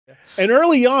And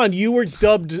early on, you were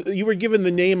given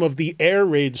the name of the air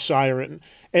raid siren.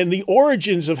 And the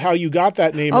origins of how you got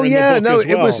that name are in the book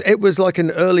as well. It was like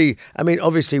an early. I mean,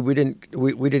 obviously, you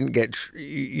didn't get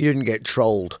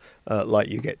trolled like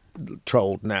you get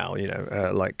trolled now.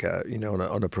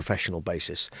 On a professional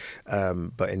basis,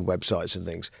 but in websites and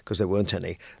things, because there weren't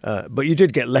any. But you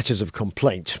did get letters of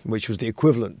complaint, which was the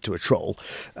equivalent to a troll,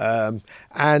 and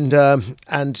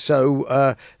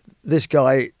so. This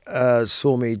guy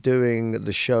saw me doing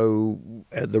the show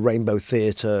at the Rainbow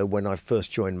Theatre when I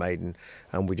first joined Maiden,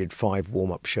 and we did 5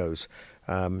 warm-up shows,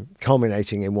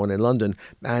 culminating in one in London.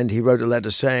 And he wrote a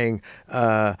letter saying,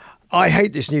 I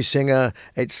hate this new singer.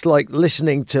 It's like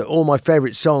listening to all my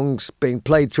favourite songs being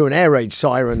played through an air raid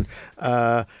siren.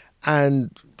 And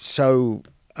so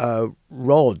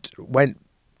Rod went,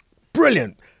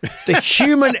 brilliant. The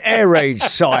human air raid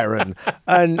siren,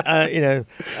 and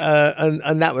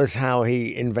that was how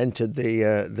he invented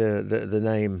the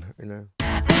name.